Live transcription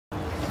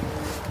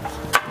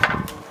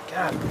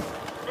God.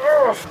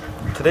 Ugh.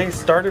 Today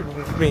started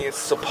with me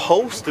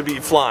supposed to be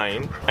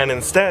flying, and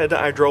instead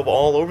I drove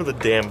all over the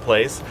damn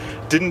place,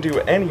 didn't do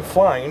any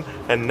flying,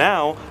 and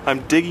now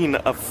I'm digging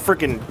a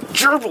freaking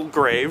gerbil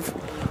grave.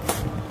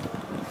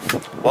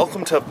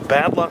 Welcome to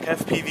Bad Luck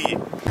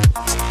FPV.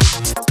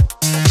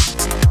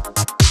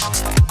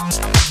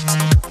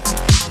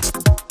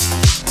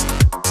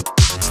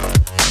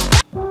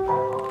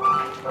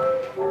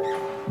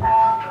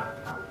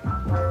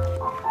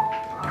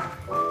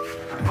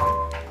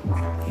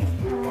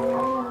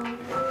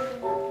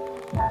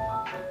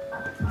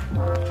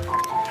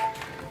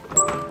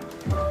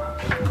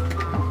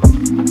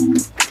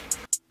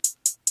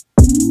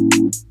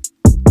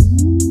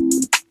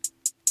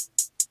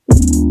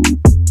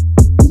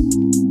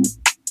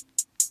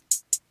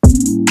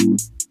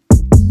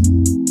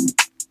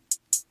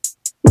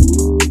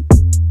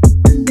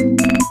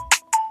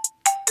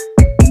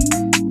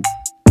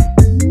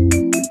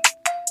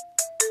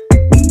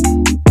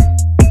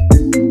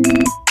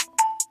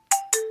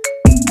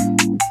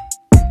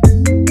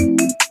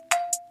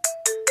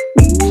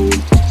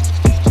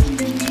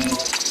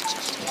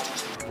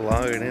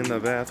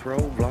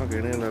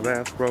 Vlogging in the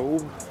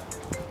bathrobe.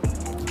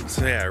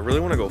 So yeah, I really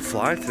want to go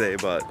fly today,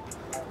 but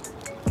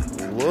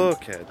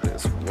look at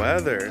this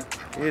weather.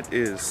 It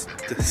is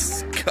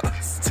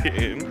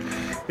disgusting.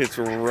 It's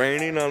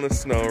raining on the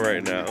snow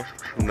right now,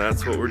 and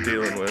that's what we're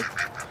dealing with.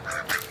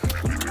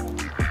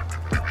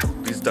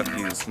 These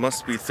duckies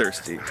must be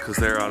thirsty because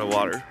they're out of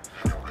water.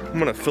 I'm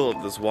gonna fill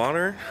up this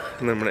water,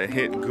 and then I'm gonna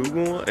hit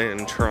Google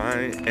and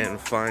try and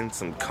find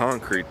some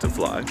concrete to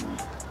fly.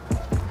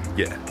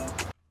 Yeah.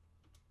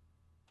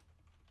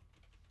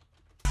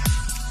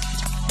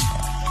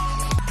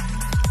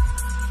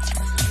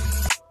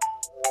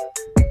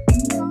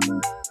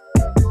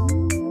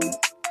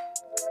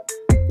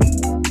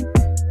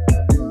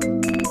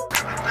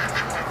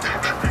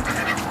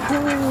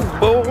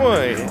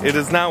 Boy, it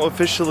is now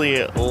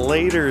officially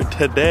later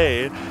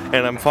today, and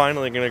I'm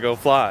finally gonna go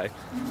fly.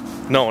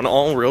 No, in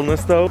all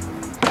realness though,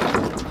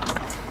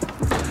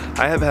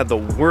 I have had the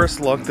worst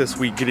luck this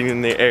week getting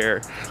in the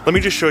air. Let me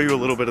just show you a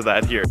little bit of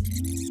that here.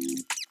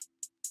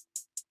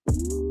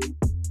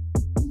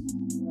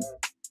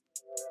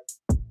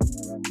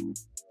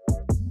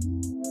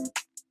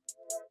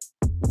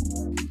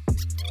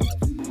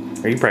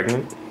 Are you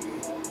pregnant?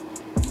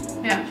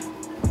 Yeah.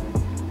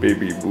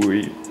 Baby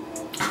boy.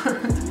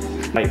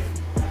 Hey,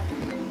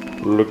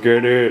 look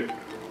at it.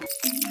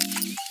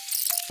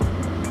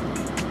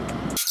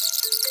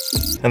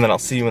 And then I'll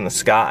see you in the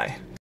sky.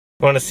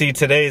 Want to see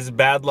today's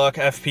bad luck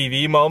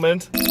FPV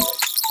moment? Did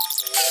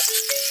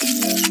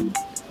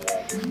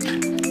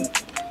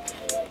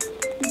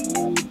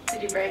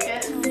you break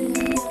it?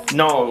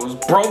 No, it was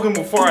broken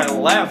before I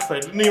left. I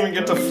didn't even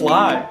get to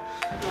fly.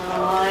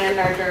 Oh, and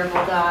our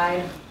gerbil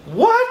died.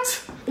 What?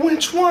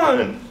 Which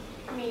one?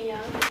 Mia.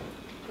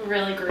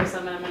 Really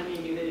gruesome, and I'm gonna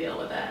need you to deal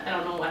with it. I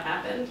don't know what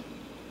happened.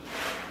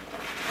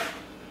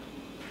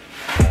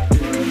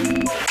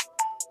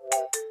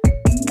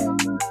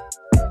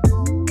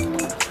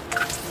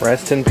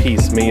 Rest in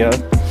peace, Mia.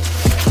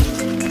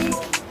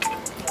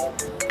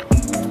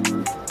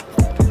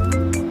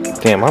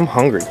 Damn, I'm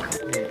hungry.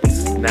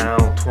 It's now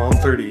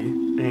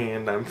 12:30,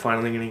 and I'm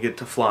finally gonna get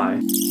to fly.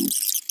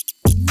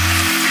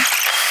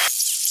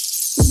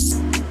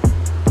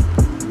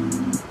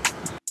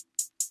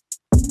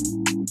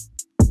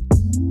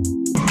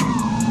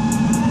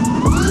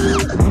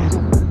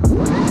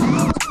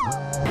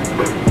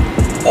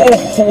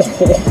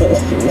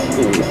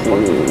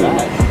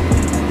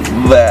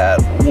 That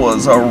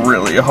was a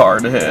really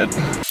hard hit.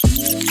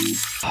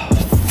 Oh,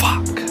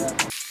 fuck.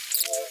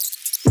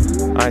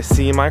 I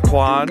see my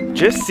quad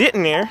just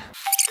sitting there.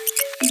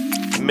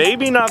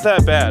 Maybe not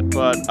that bad,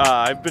 but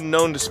I've been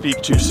known to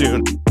speak too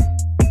soon.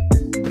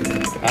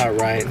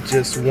 Alright,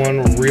 just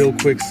one real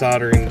quick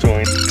soldering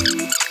joint.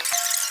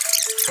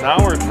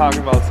 Now we're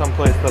talking about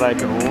someplace that I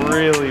can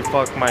really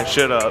fuck my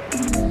shit up.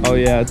 Oh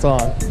yeah, it's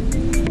on.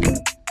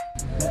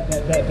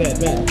 Bet.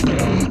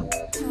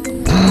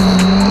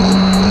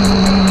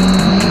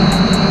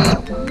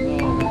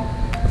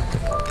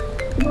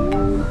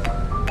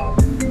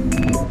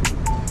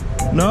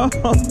 No.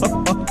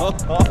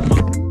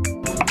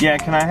 Yeah,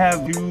 can I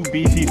have 2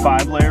 beefy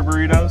 5-layer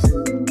burritos?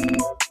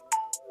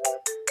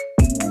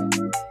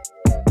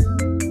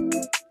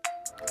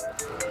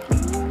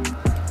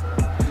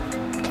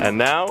 And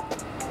now,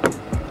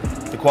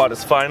 the quad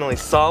is finally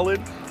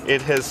solid.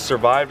 It has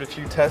survived a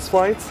few test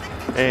flights,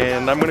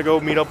 and I'm gonna go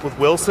meet up with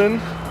Wilson,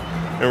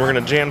 and we're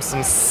gonna jam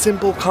some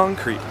simple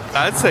concrete.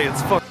 I'd say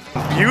it's fucking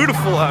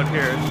beautiful out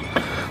here.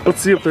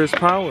 Let's see if there's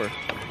power.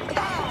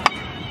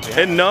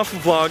 Enough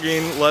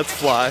vlogging, let's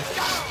fly.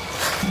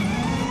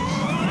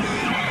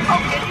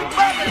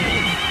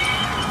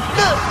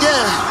 Look,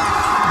 yeah.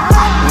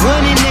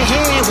 One in the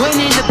hand, one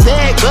in the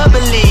bag,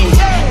 bubbling.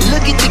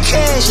 Look at the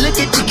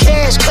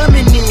cash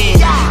coming in.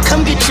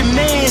 Come get your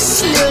man,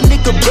 this little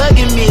nigga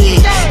bugging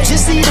me.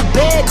 Just need a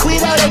bag,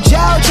 quit all that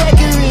jaw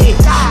jackery.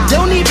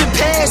 Don't even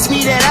pass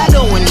me that, I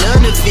don't want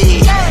none of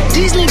it.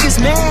 These niggas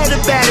mad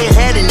about it,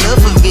 had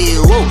enough of it.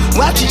 Whoa,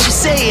 watch what you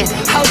saying,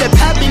 how that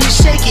poppin' and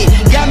shaking.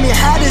 Got me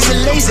hot as a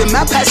laser,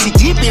 my posse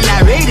deep and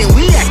irate.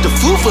 We act a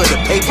fool for the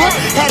paper,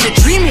 had a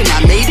dream and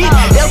I made it.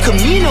 El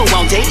Camino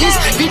on Dayton's,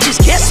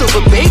 bitches can't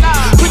over bake.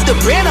 Put the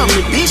bread on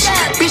me, bitch,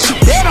 bitch you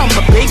bet on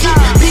my bacon.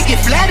 Big it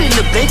flat in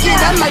the bacon,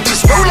 I might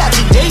just roll out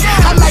today.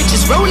 I might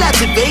just roll out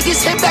to Vegas,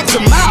 head back to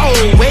my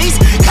old ways.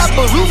 Cop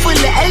a roof full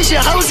of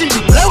Asian hoes and we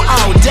blow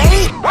all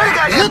day.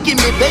 Look at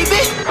me,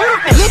 baby,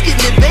 look at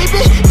me, baby.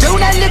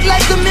 Don't I look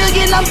like a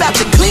million? I'm about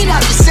to clean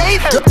out the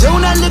safe.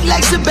 Don't I look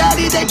like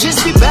somebody that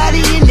just be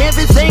bodying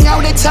everything? All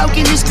that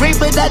talking is great,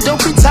 but I don't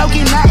be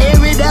talking. I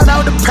air it out,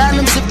 all the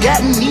problems have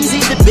gotten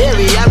easy to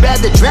bury. I'd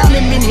rather drown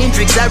him in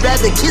Hendrix, I'd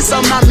rather kiss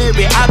on my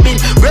mirror. I've been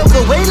broke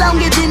way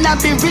longer than I've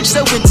been rich,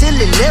 so until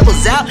it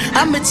levels out,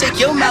 I'ma take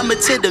your mama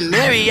to the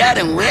Marriott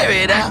and wear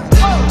it out.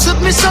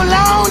 Took me so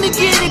long to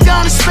get it,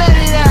 gonna spread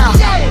it out.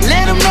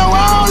 Let them know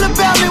all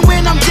about me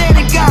when I'm dead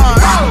and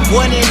gone.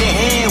 One in the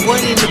hand,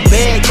 one in the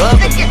bag,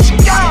 bubba.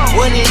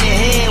 One in the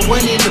hand,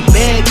 one in the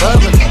bag,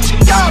 bubba.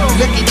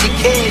 Look at the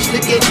cash,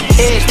 look at the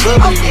cash,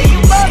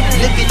 bubbling.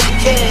 Look at the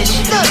cash,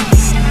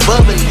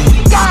 bubbling.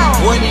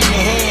 One in the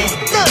hand,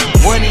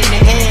 one in the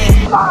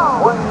hand.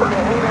 One in the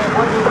hand,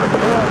 one in the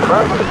bag,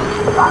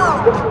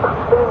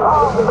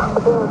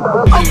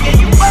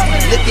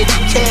 look at the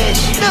cash,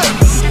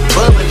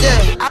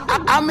 bubbling.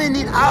 I'ma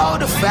need all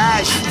the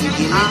fries you can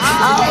give me,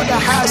 all the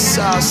hot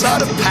sauce, all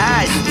the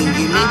pies you can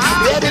give me.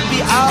 Better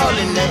be all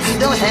or nothing,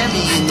 don't have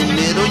me in the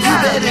middle. You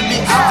better be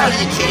all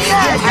you can,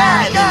 get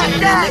high in the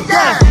middle.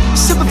 Yeah,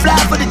 super fly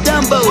for the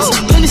Dumbos,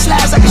 plenty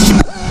slides I can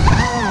shoot.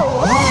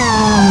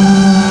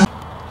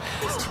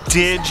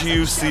 Did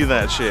you see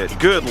that shit?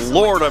 Good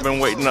lord, I've been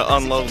waiting to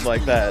unload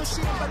like that.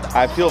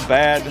 I feel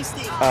bad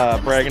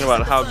bragging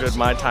about how good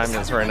my time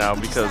is right now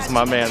because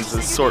my man's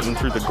is sorting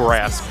through the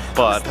grass,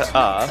 but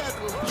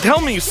tell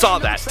me you saw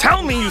that.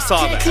 Tell me you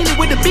saw that. Clean it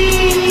with the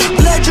beat,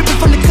 blood dripping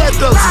from the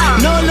cutthroats.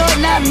 No, Lord,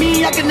 not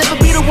me. I can never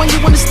be the one you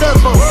want to stuff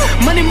for.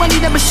 Money, money,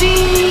 that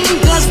machine.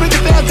 Guns, break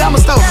the bell, got my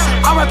stove.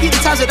 R.I.P. the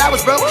times that I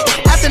was broke.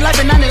 After life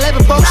in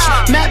 9/11, folks.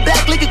 Matt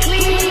back, lick it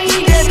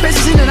clean. Dead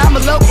presses in and I'm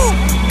a local.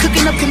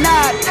 Cooking up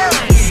canard.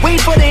 Waiting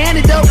for the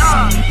antidote.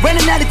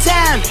 Running out of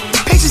time.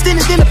 Patience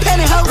thinner than a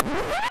pantyhose.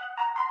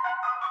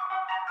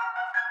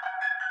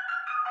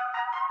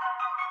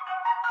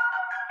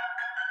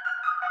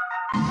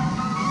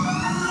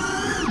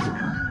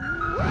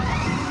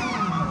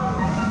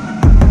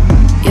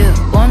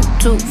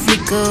 Two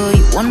flicker,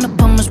 you wanna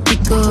pump my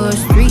speakers.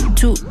 3,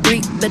 2,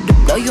 3, better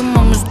blow your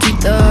mama's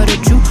teeth out.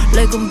 That you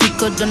like I'm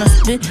bigger than I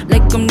spit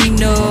like I'm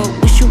Nina.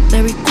 Wish you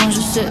very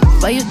conscious, set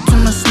fire to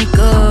my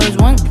sneakers.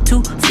 1,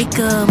 2,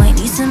 flicker, might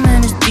need some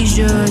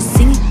anesthesia.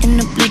 Sing it in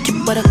the bleacher,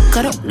 but I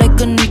cut up like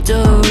a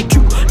needle.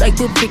 True, like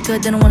a picker,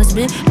 then I wanna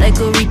spit like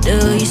a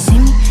reader. You see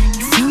me,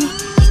 you feel me,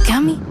 you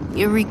got me,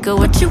 Eureka,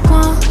 what you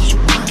want?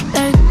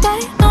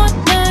 Everybody know what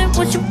name,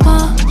 what you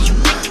want?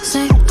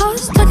 Say, I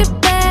was talking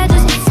bad,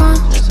 just for fun.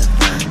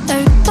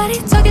 Everybody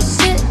talking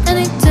shit and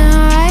they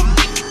down right,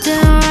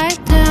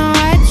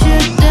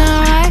 shit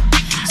down right.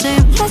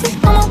 Saying plastic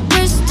on my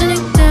wrist and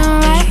they down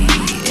right,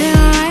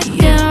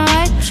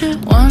 shit.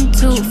 1,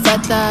 2,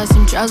 fat thighs,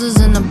 some trousers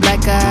and a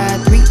black eye.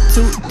 3,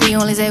 2, 3,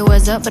 only say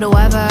what's up for the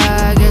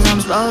Wi-Fi. Guess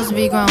I'm supposed to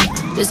be grown,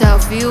 this how I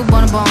feel,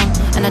 bone to bone.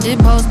 And I did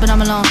post, but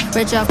I'm alone.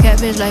 Rich off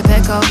catfish like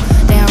Petco.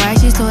 Damn right,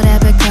 she stole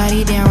that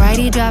Bacardi. Damn right,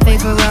 he drive a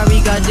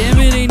Ferrari. Goddamn,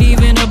 it ain't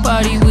even a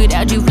party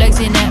without you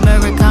flexing that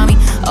Murakami.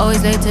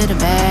 Always late to the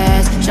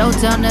best,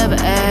 showtime never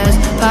ask.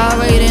 Power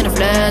rate in the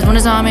flash, when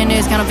it's on me,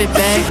 it's kind of fit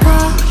back.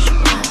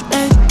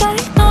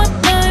 Everybody know what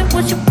name,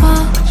 what you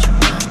want?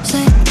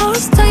 Say,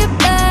 always tell you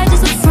bad,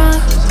 just the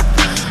front.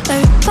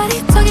 Everybody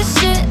talking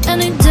shit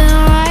and they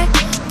down right,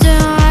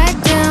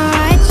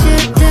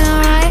 shit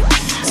down right.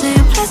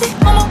 Saying plastic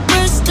on my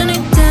wrist and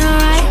they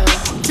down right,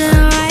 shit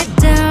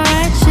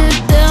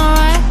down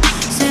right.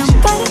 Saying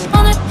plastic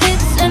on the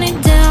hits and they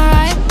down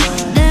right,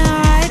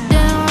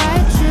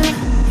 shit.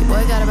 Your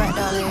boy got a bright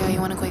dolly,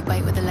 you want a quick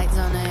bite with the lights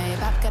on it.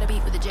 Got a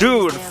beat with the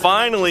Dude,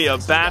 finally a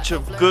batch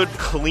of good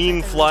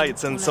clean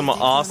flights and some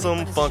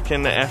awesome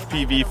fucking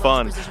FPV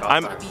fun.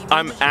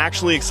 I'm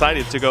actually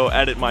excited to go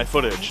edit my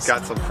footage.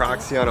 Got some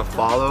proxy on a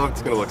follow,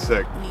 it's gonna look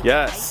sick.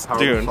 Yes,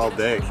 dude. All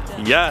day.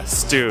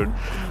 Yes, dude.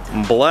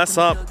 Bless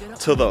up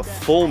to the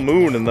full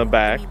moon in the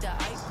back,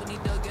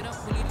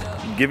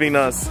 giving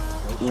us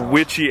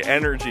witchy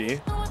energy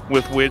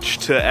with which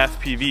to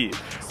FPV.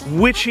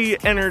 Witchy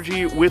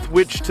energy with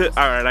which to...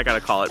 Alright, I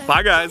gotta call it.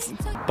 Bye, guys.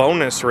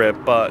 Bonus rip,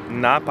 but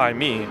not by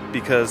me,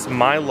 because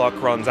my luck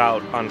runs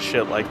out on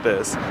shit like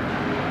this. It's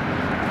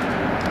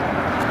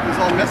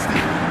all misty.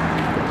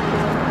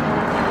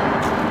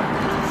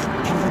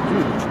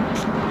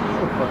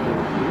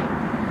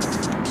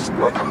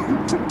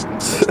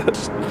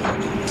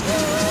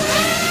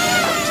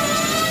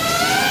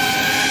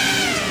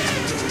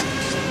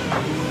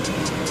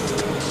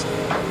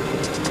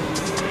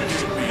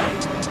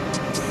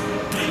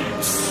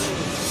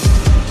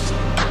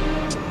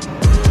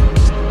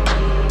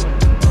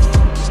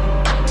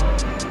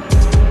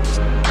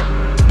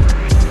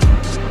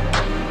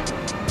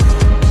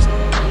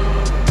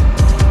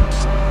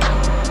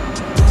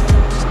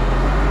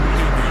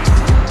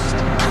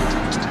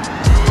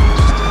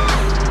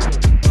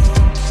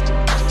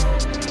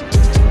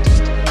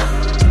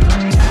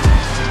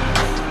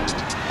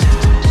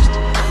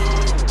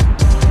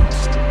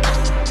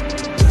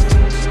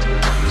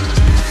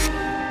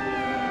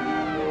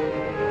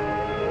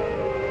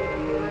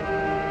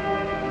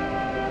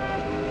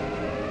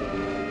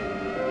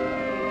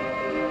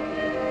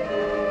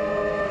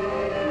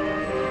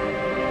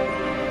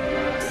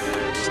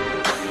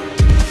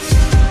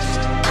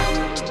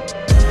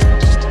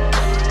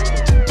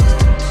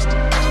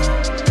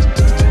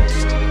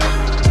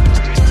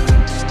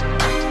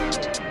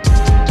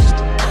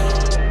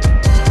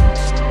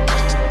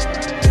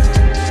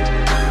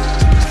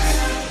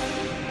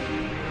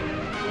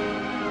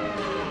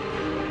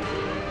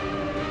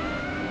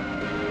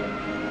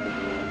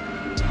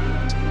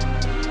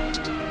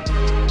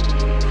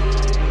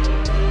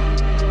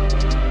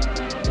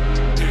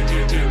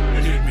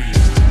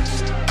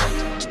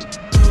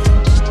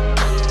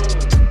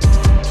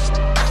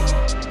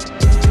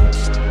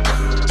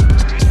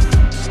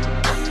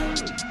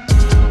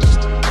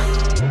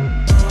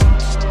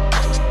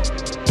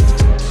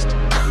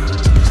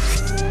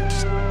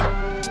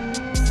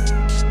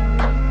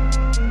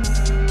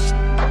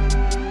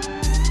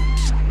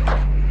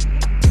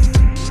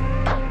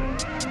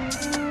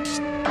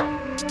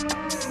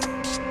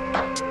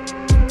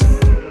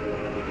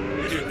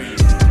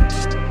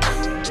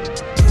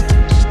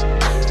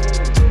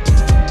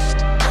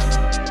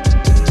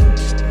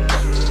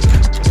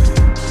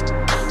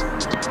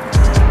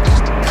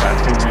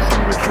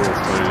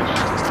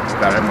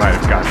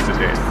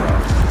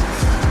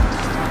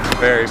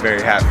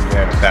 very happy,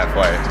 man, with that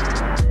flight.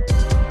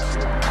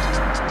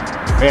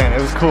 Man,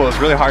 it was cool. It was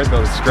really hard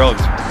though. The strobes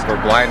were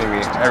blinding me.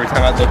 Every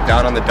time I looked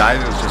down on the dive,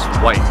 it was just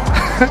white.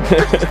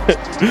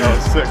 That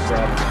was sick,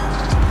 bro.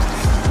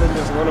 Then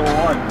there's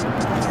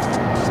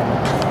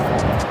 101.